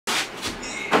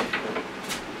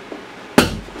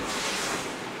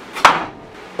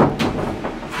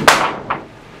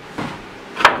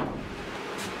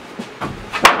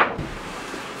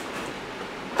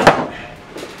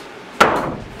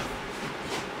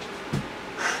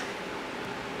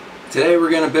Today we're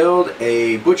going to build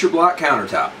a butcher block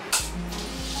countertop.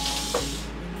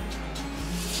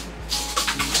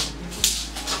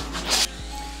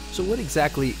 So what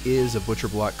exactly is a butcher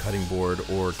block cutting board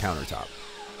or countertop?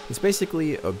 It's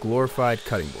basically a glorified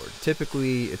cutting board.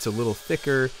 Typically it's a little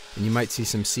thicker and you might see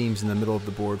some seams in the middle of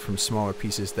the board from smaller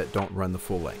pieces that don't run the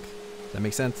full length. Does that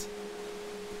make sense?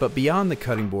 But beyond the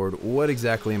cutting board, what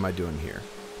exactly am I doing here?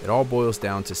 It all boils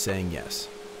down to saying yes.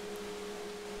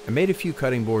 I made a few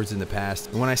cutting boards in the past,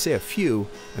 and when I say a few,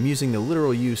 I'm using the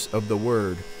literal use of the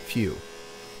word few.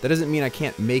 That doesn't mean I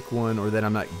can't make one or that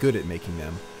I'm not good at making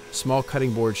them. Small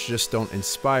cutting boards just don't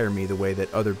inspire me the way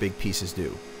that other big pieces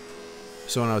do.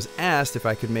 So when I was asked if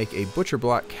I could make a butcher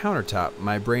block countertop,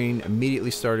 my brain immediately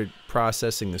started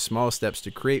processing the small steps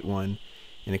to create one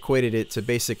and equated it to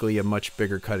basically a much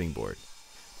bigger cutting board.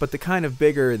 But the kind of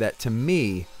bigger that to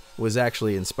me was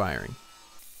actually inspiring.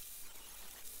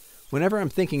 Whenever I'm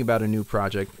thinking about a new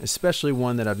project, especially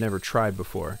one that I've never tried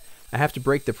before, I have to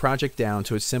break the project down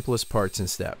to its simplest parts and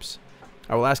steps.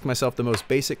 I will ask myself the most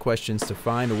basic questions to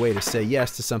find a way to say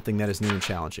yes to something that is new and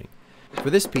challenging. For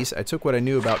this piece, I took what I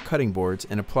knew about cutting boards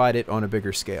and applied it on a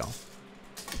bigger scale.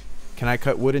 Can I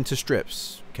cut wood into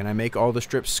strips? Can I make all the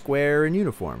strips square and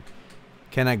uniform?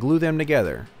 Can I glue them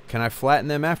together? Can I flatten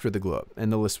them after the glue up?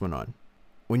 And the list went on.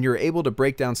 When you're able to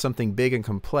break down something big and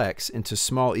complex into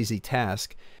small, easy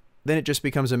tasks, then it just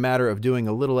becomes a matter of doing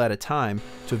a little at a time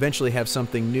to eventually have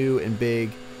something new and big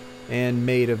and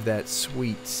made of that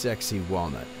sweet, sexy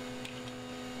walnut.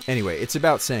 Anyway, it's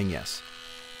about saying yes.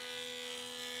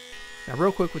 Now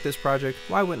real quick with this project,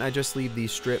 why wouldn't I just leave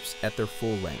these strips at their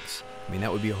full lengths? I mean,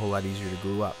 that would be a whole lot easier to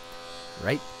glue up,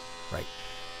 right? Right.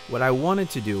 What I wanted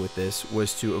to do with this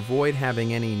was to avoid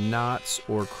having any knots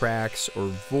or cracks or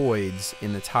voids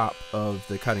in the top of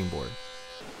the cutting board.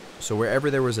 So wherever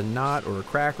there was a knot or a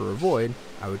crack or a void,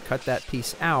 I would cut that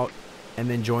piece out and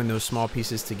then join those small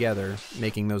pieces together,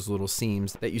 making those little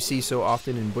seams that you see so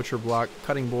often in butcher block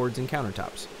cutting boards and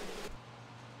countertops.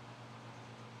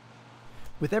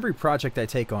 With every project I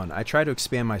take on, I try to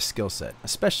expand my skill set,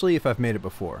 especially if I've made it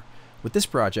before. With this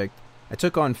project, I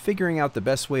took on figuring out the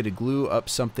best way to glue up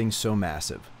something so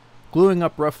massive. Gluing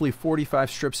up roughly 45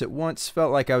 strips at once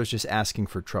felt like I was just asking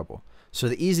for trouble. So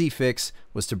the easy fix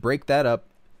was to break that up,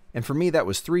 and for me that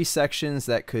was 3 sections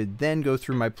that could then go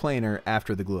through my planer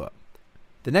after the glue up.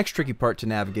 The next tricky part to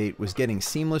navigate was getting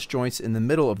seamless joints in the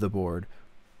middle of the board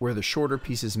where the shorter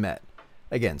pieces met.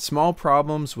 Again, small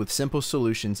problems with simple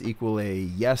solutions equal a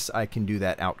yes, I can do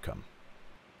that outcome.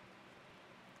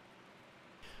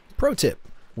 Pro tip,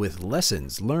 with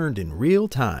lessons learned in real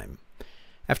time.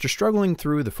 After struggling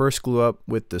through the first glue up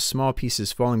with the small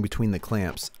pieces falling between the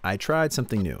clamps, I tried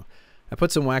something new. I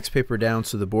put some wax paper down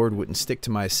so the board wouldn't stick to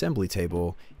my assembly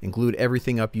table and glued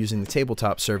everything up using the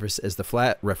tabletop surface as the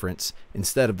flat reference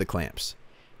instead of the clamps.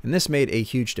 And this made a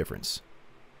huge difference.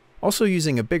 Also,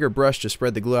 using a bigger brush to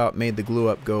spread the glue out made the glue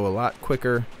up go a lot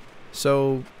quicker,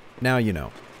 so now you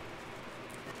know.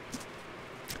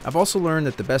 I've also learned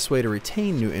that the best way to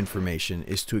retain new information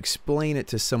is to explain it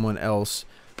to someone else,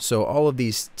 so all of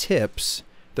these tips,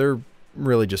 they're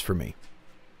really just for me.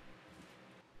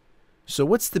 So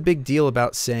what's the big deal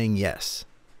about saying yes?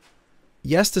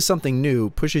 Yes to something new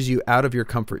pushes you out of your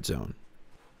comfort zone.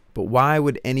 But why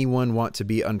would anyone want to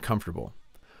be uncomfortable?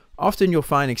 Often you'll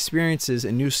find experiences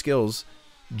and new skills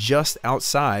just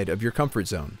outside of your comfort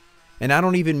zone. And I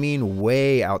don't even mean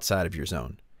way outside of your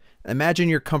zone. Imagine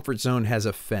your comfort zone has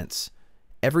a fence.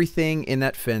 Everything in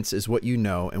that fence is what you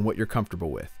know and what you're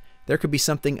comfortable with. There could be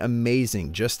something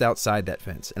amazing just outside that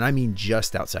fence. And I mean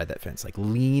just outside that fence, like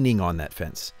leaning on that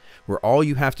fence, where all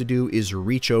you have to do is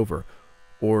reach over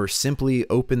or simply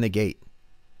open the gate.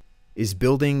 Is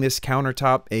building this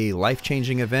countertop a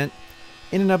life-changing event?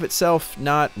 In and of itself,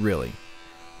 not really.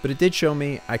 But it did show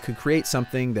me I could create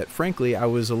something that frankly I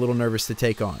was a little nervous to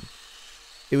take on.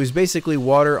 It was basically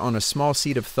water on a small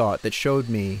seed of thought that showed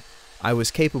me I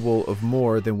was capable of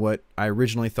more than what I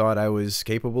originally thought I was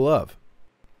capable of.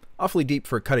 Awfully deep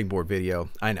for a cutting board video,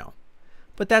 I know.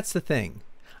 But that's the thing.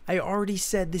 I already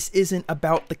said this isn't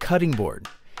about the cutting board.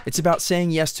 It's about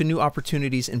saying yes to new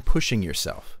opportunities and pushing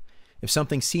yourself. If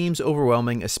something seems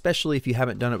overwhelming, especially if you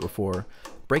haven't done it before,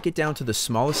 break it down to the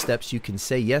smallest steps you can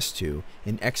say yes to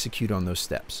and execute on those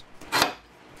steps.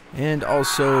 And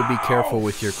also be careful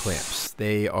with your clamps.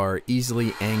 They are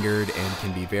easily angered and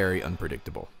can be very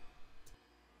unpredictable.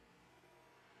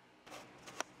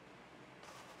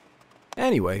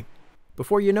 Anyway,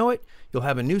 before you know it, you'll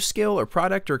have a new skill or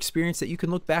product or experience that you can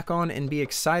look back on and be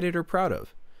excited or proud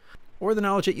of. Or the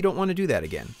knowledge that you don't want to do that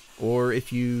again. Or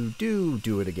if you do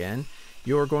it again,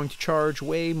 you're going to charge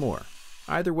way more.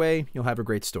 Either way, you'll have a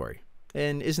great story.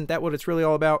 And isn't that what it's really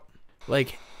all about?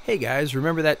 Like, hey guys,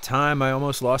 remember that time I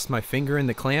almost lost my finger in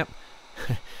the clamp?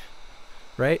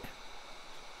 Right?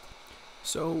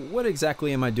 So what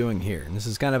exactly am I doing here? And this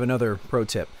is kind of another pro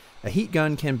tip. A heat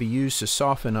gun can be used to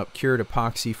soften up cured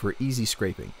epoxy for easy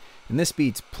scraping. And this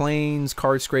beats planes,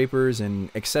 card scrapers, and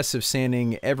excessive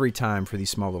sanding every time for these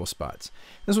small little spots.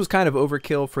 This was kind of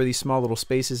overkill for these small little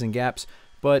spaces and gaps,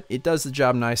 but it does the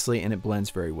job nicely and it blends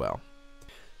very well.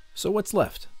 So what's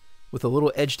left? With a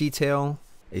little edge detail,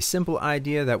 a simple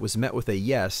idea that was met with a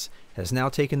yes has now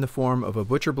taken the form of a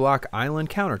butcher block island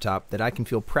countertop that I can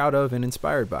feel proud of and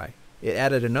inspired by. It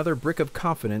added another brick of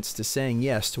confidence to saying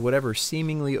yes to whatever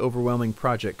seemingly overwhelming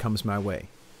project comes my way.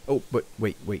 Oh, but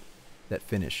wait, that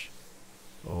finish.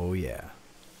 Oh yeah,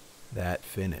 that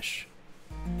finish.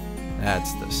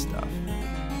 That's the stuff.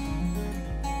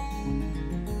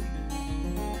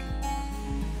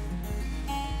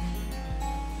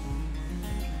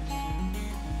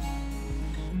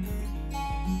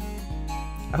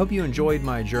 I hope you enjoyed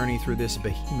my journey through this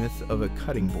behemoth of a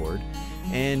cutting board,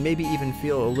 and maybe even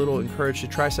feel a little encouraged to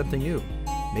try something new.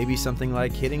 Maybe something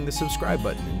like hitting the subscribe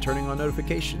button and turning on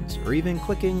notifications, or even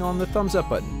clicking on the thumbs up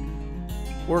button.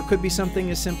 Or it could be something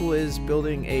as simple as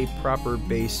building a proper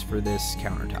base for this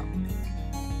countertop.